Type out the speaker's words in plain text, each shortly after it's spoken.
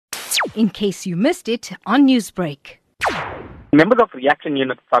in case you missed it on Newsbreak. Members of Reaction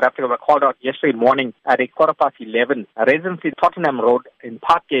Unit South Africa were called out yesterday morning at 11:15. Residents in Tottenham Road in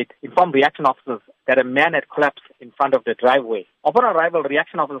Parkgate informed reaction officers that a man had collapsed in front of the driveway. Upon arrival,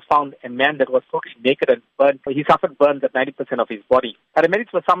 reaction officers found a man that was totally naked and burned. He suffered burns at 90% of his body.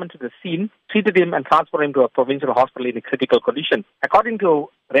 Paramedics were summoned to the scene, treated him and transported him to a provincial hospital in a critical condition. According to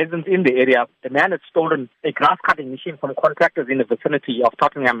residents in the area, the man had stolen a grass-cutting machine from contractors in the vicinity of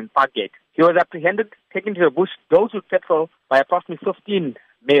Tottenham and Parkgate. He was apprehended, taken to the bush, dosed with petrol by approximately 15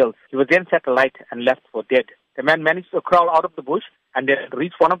 males. He was then set alight and left for dead. The man managed to crawl out of the bush and then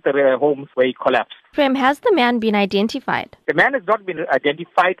reach one of the homes where he collapsed. Prem, has the man been identified? The man has not been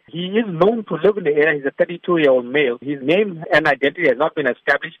identified. He is known to live in the area. He's a 32-year-old male. His name and identity has not been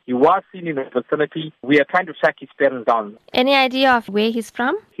established. He was seen in the vicinity. We are trying to track his parents down. Any idea of where he's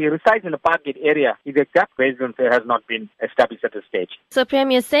from? He resides in the Parkgate area. His exact residence has not been established at this stage. So,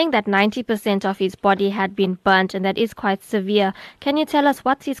 Prem, you're saying that 90% of his body had been burnt, and that is quite severe. Can you tell us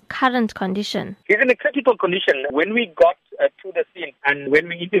what's his current condition? He's in a critical condition. When we got to the scene and when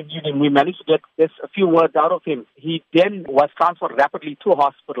we interviewed him, we managed to get just a few words out of him. He then was transferred rapidly to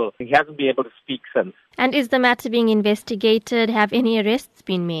hospital. He hasn't been able to speak since. And is the matter being investigated? Have any arrests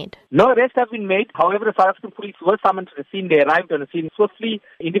been made? No arrests have been made. However, the South African police were summoned to the scene. They arrived on the scene swiftly,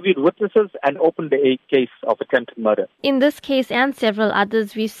 interviewed witnesses and opened a case of attempted murder. In this case and several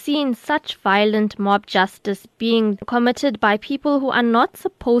others, we've seen such violent mob justice being committed by people who are not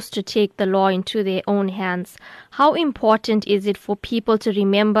supposed to take the law into their own hands. How important is it for people to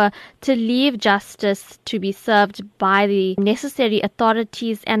remember to leave justice to be served by the necessary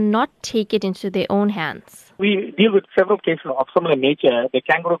authorities and not take it into their own hands? We deal with several cases of similar nature. The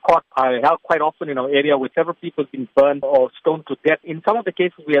kangaroo court are held quite often in our area with several people being burned or stoned to death. In some of the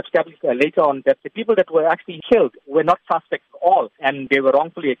cases, we established later on that the people that were actually killed were not suspects at all and they were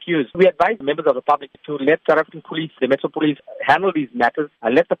wrongfully accused. We advise members of the public to let South African police, the Metro Police, handle these matters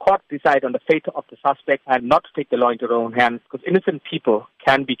and let the court decide on the fate of the suspect and not to take the law into their own hands because innocent people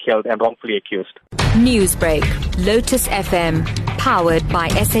can be killed and wrongfully accused. Newsbreak, Lotus FM, powered by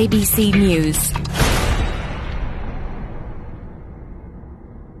SABC News.